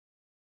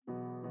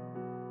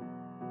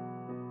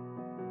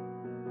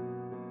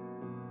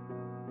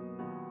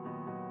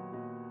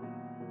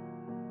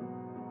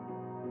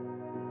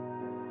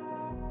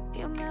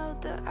You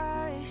melt the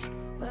ice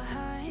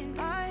behind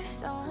my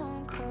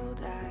stone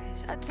cold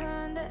eyes. I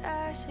turn to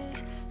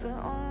ashes, but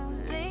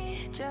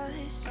only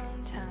just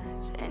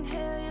sometimes.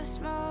 Inhale your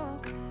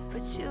smoke,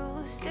 but you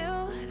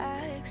still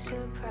act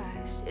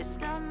surprised. It's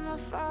not my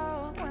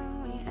fault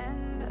when we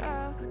end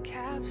up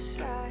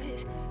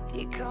capsized.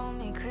 You call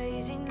me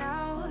crazy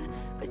now,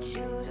 but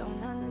you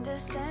don't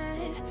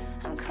understand.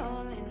 I'm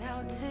calling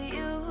out to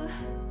you.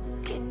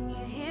 Can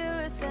you hear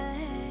a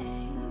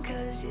thing?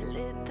 'Cause you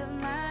lit the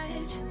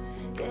match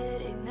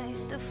that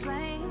ignites the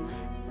flame.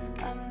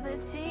 I'm the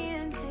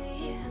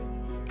TNT,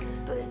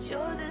 but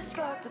you're the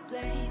spark to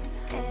blame.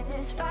 And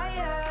it's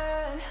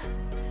fire,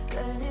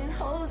 burning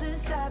holes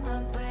inside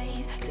my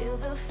brain. Feel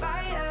the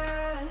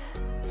fire,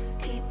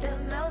 heat that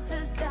melts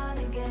us down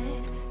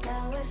again.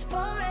 Now it's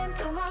pouring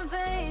through my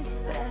veins,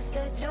 but I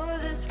said you're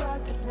the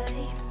spark to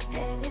blame.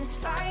 And it's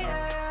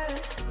fire,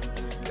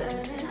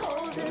 burning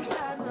holes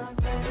inside my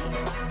brain.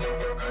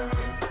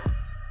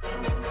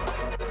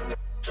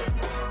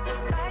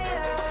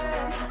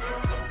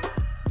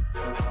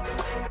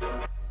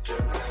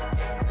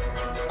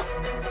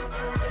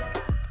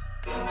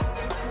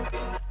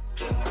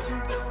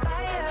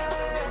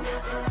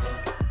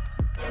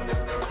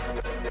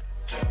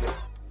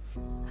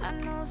 I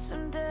know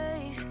some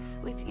days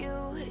with you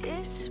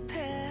it's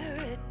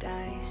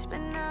paradise, but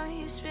now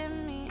you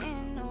spin me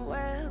in a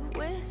web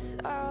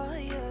with all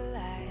your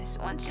lies.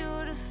 Want you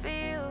to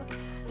feel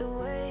the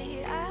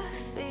way I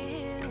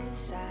feel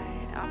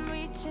inside. I'm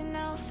reaching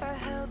out for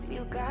help,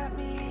 you got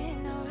me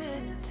in a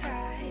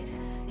riptide.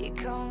 You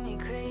call me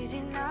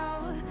crazy now,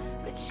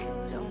 but you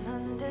don't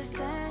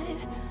understand.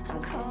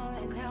 I'm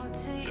calling out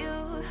to you.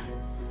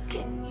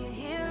 Can you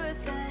hear a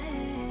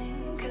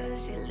thing?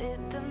 'Cause you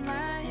lit the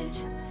match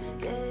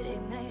that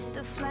ignites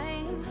the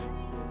flame.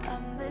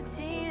 I'm the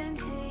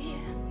TNT,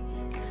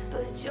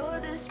 but you're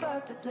the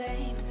spark to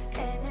blame.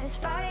 And it's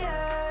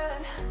fire,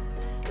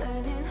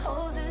 burning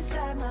holes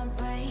inside my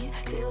brain.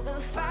 Feel the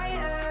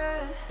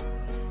fire,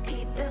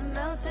 heat that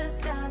melts us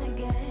down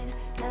again.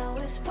 Now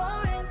it's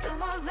pouring through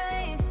my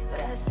veins,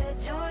 but I said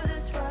you're the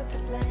spark to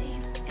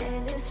blame.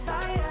 And it's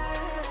fire,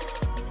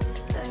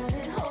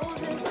 burning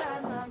holes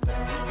inside my brain.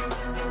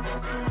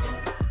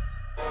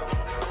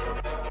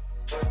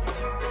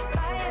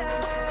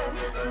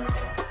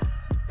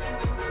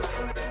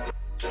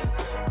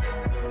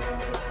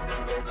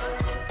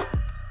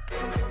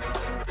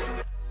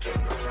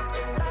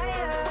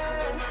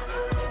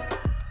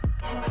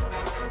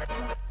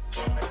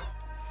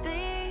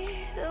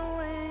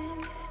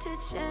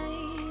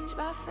 Change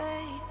my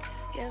fate,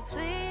 yeah,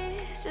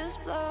 please just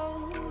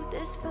blow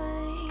this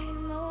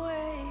flame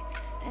away.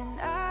 And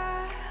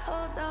I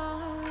hold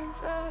on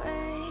for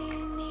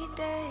rainy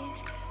days.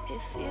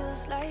 It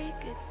feels like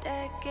a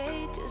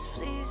decade, just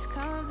please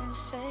come and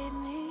save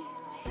me.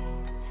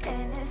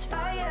 And it's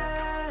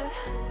fire,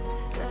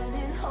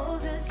 burning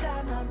holes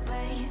inside my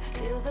brain.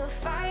 Feel the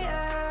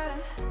fire,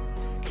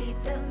 heat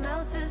that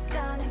melts us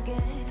down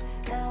again.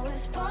 Now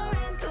it's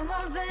pouring through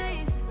my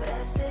veins, but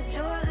I said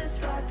you're the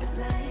spark to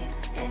blame.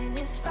 And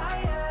it's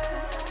fire,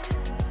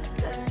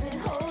 burning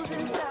holes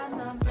inside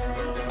my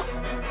brain.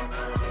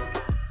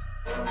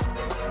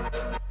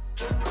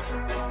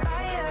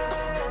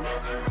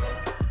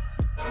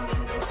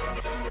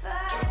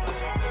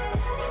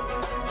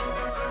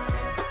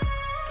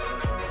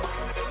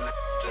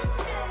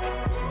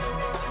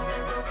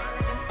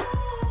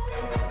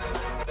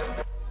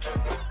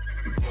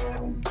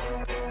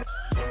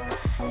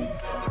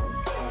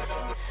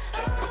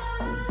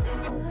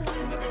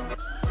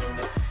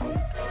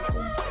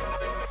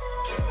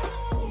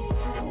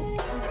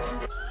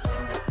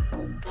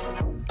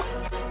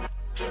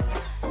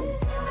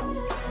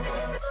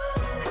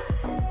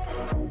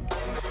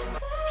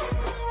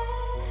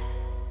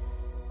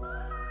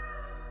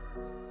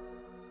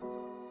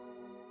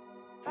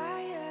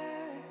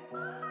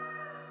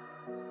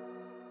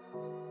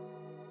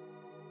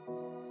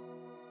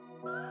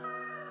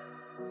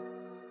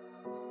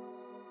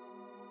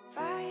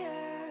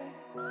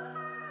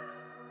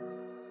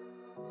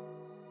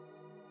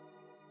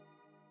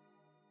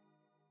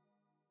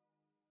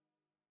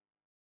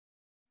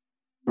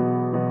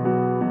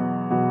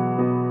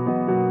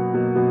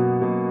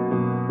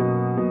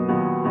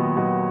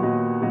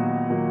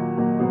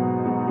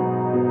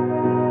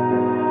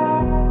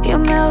 You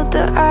melt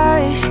the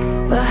ice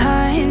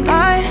behind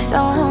my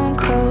stone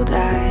cold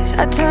eyes.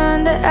 I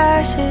turn to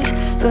ashes,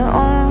 but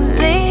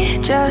only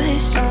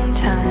just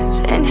sometimes.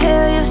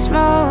 Inhale your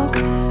smoke,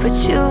 but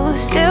you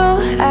still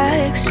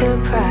act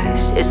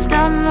surprised. It's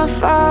not my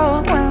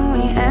fault when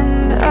we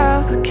end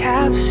up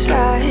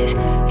capsized.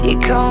 You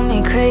call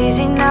me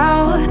crazy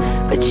now,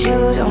 but you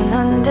don't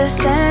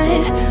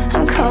understand.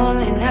 I'm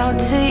calling out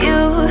to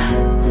you.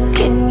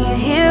 Can you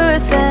hear a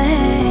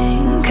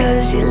thing?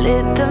 'Cause you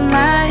lit the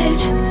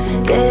match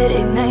that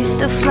ignites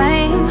the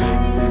flame.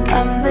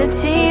 I'm the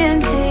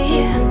TNT,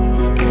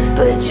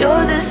 but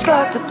you're the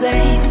spark to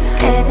blame.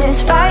 And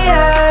it's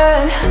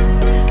fire,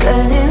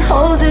 burning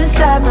holes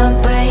inside my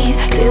brain.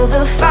 Feel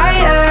the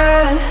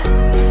fire,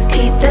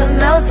 heat that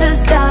melts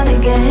us down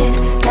again.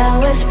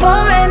 Now it's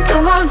pouring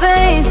through my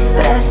veins,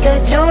 but I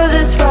said you're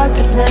the spark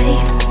to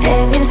blame.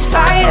 And it's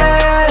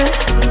fire,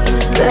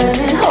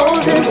 burning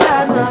holes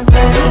inside my brain.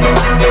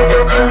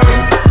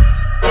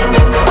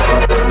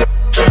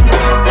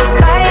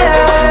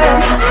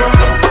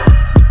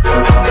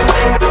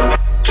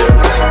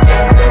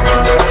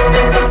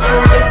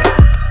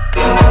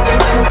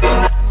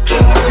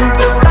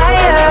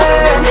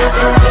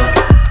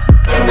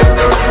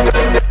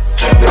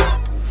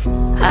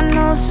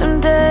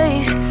 Some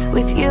days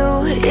with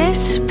you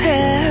it's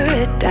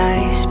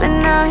paradise, but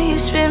now you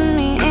spin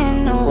me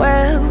in a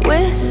web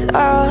with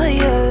all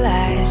your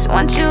lies.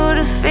 Want you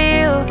to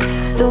feel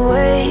the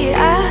way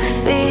I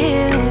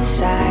feel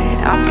inside.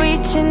 I'm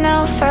reaching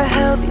out for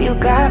help, you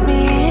got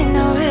me in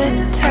a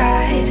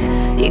riptide.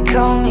 You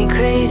call me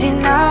crazy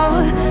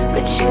now,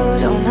 but you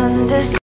don't understand.